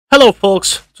Hello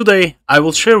folks, today I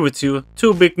will share with you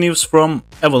two big news from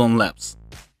Avalon Labs.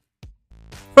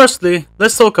 Firstly,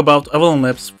 let's talk about Avalon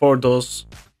Labs for those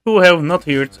who have not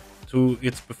heard to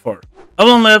it before.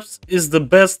 Avalon Labs is the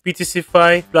best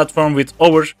BTC-Fi platform with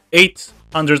over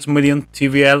 800 million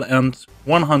TVL and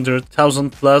 100,000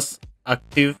 plus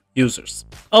active users.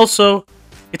 Also,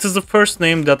 it is the first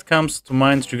name that comes to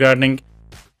mind regarding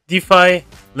DeFi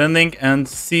lending and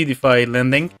CeFi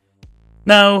lending.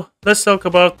 Now, let's talk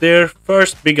about their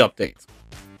first big update.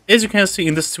 As you can see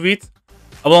in this tweet,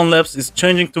 Avalon Labs is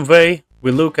changing the way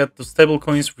we look at the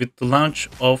stablecoins with the launch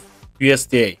of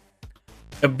USDa,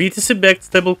 a BTC-backed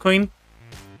stablecoin,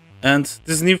 and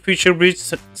this new feature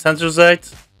bridges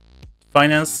centralized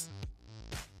finance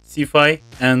CeFi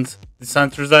and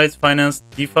decentralized finance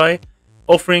DeFi,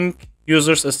 offering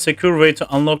users a secure way to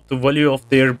unlock the value of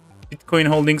their Bitcoin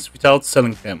holdings without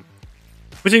selling them.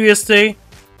 With USDa,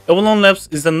 Avalon Labs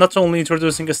is not only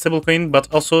introducing a stablecoin but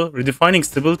also redefining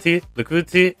stability,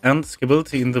 liquidity, and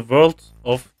scalability in the world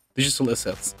of digital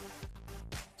assets.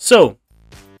 So,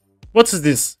 what is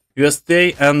this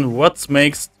USDa and what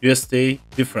makes USDa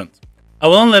different?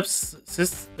 Avalon Labs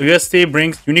says USDa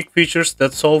brings unique features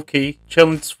that solve key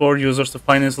challenges for users of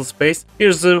financial space.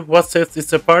 Here's what sets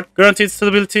it apart. Guaranteed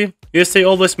stability. USDa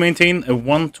always maintain a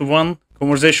one-to-one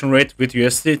conversion rate with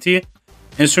USDT,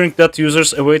 ensuring that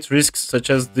users avoid risks such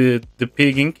as the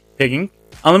pegging.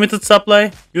 Unlimited supply.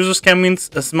 Users can mint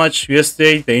as much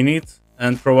USDA they need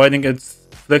and providing a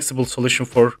flexible solution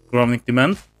for growing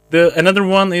demand. Another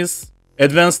one is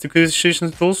advanced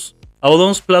liquidation tools.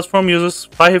 Avalon's platform uses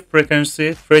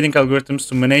high-frequency trading algorithms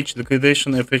to manage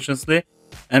liquidation efficiently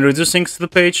and reducing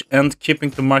slippage and keeping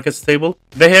the market stable.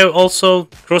 They have also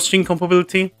cross-chain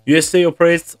compatibility. USDA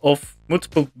operates off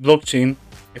multiple blockchain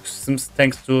ecosystems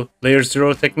thanks to Layer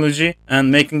 0 technology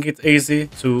and making it easy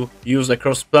to use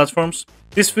across platforms.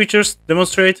 These features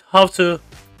demonstrate how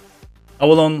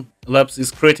Avalon Labs is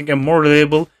creating a more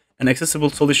reliable and accessible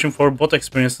solution for both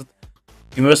experienced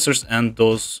investors and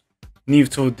those new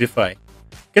to DeFi.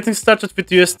 Getting started with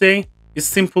USDA is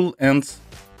simple and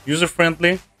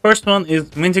user-friendly. First one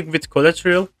is minting with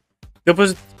collateral.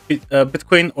 Deposit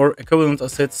Bitcoin or equivalent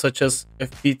assets such as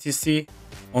FBTC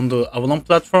on the Avalon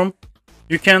platform.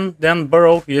 You can then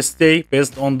borrow USDA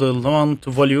based on the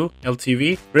loan-to-value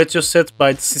 (LTV) ratio set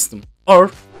by the system,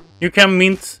 or you can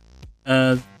mint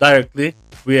directly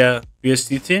via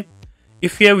USDT.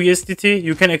 If you have USDT,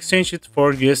 you can exchange it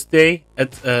for USDA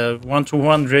at a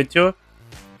 1-to-1 ratio.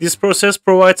 This process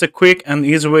provides a quick and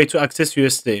easy way to access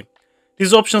USDA.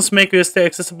 These options make USDA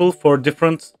accessible for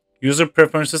different user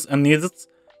preferences and needs,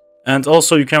 and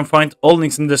also you can find all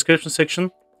links in the description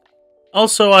section.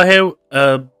 Also, I have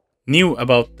new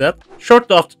about that.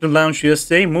 Shortly after the launch,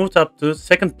 USDA moved up to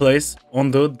second place on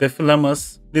the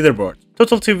AVALONMASS leaderboard.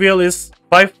 Total TVL is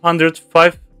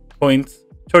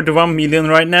 505.31 million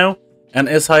right now, and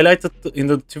as highlighted in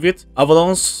the tweet,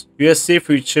 Avalon's USDA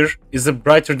future is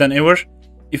brighter than ever.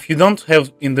 If you don't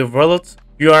have in the wallet,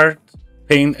 you are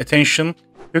paying attention.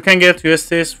 You can get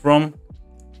USDs from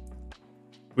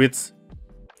with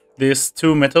these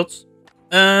two methods,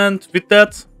 and with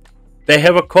that, they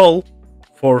have a call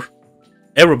for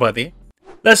everybody.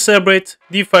 Let's celebrate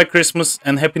DeFi Christmas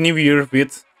and Happy New Year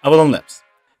with Avalon Labs.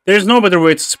 There is no better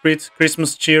way to spread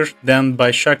Christmas cheer than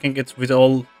by sharing it with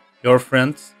all your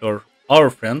friends or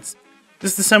our friends.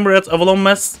 This December at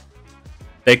AvalonMass,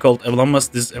 they called AvalonMass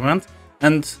this event,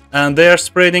 and they are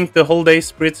spreading the holiday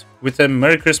spirit with a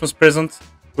Merry Christmas present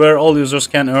where all users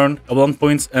can earn Avalon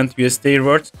points and USDA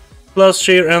rewards, plus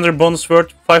share another bonus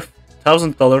worth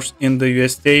 $5,000 in the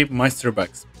USDA Meister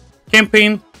bags.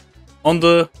 Campaign on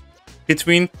the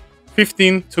between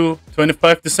 15 to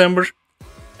 25 December,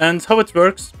 and how it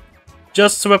works: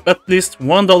 just swap at least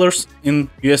 $1 in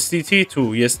USDT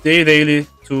to USDA daily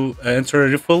to enter a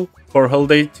refill for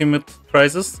holiday themed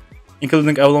prizes,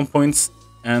 including Avalon points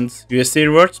and USDA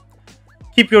rewards.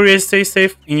 Keep your USDA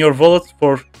safe in your wallet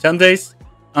for 10 days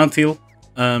until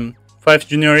 5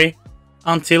 January,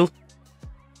 until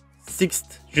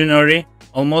 6th January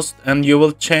almost, and you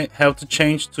will have to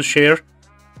change to share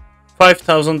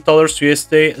 $5,000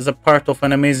 USDA as a part of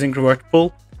an amazing reward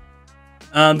pool.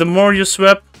 The more you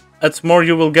swap, at more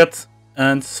you will get,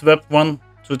 and swap 1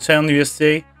 to 10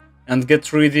 USDA and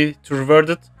get ready to reward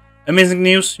it. Amazing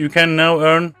news, you can now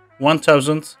earn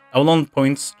 1000 Avalon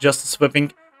points just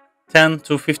swapping 10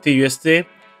 to 50 USDA.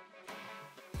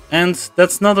 And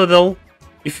that's not at all.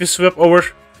 If you swap over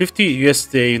 50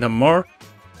 USDA and more,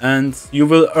 and you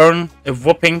will earn a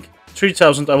whopping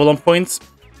 3000 Avalon points.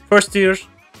 First tier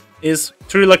is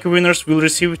 3 lucky winners will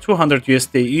receive 200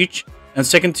 USDA each, and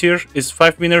second tier is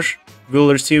 5 winners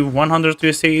will receive 100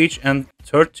 USDA each, and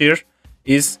third tier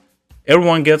is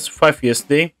everyone gets 5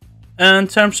 USDA. And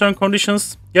terms and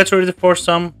conditions, get ready for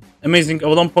some amazing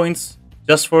Avalon points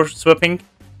just for swapping.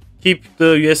 Keep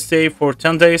the USDA for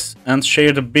 10 days and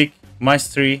share the big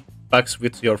mystery box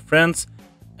with your friends.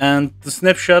 And the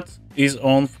snapshot is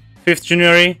on 5th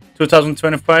January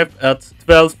 2025 at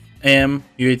 12 AM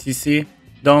UATC.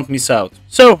 Don't miss out.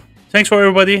 So, thanks for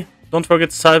everybody. Don't forget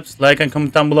to subscribe, like, and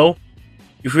comment down below.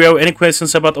 If you have any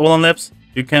questions about Avalon Labs,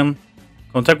 you can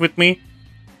contact with me.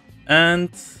 And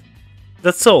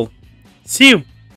that's all. See you!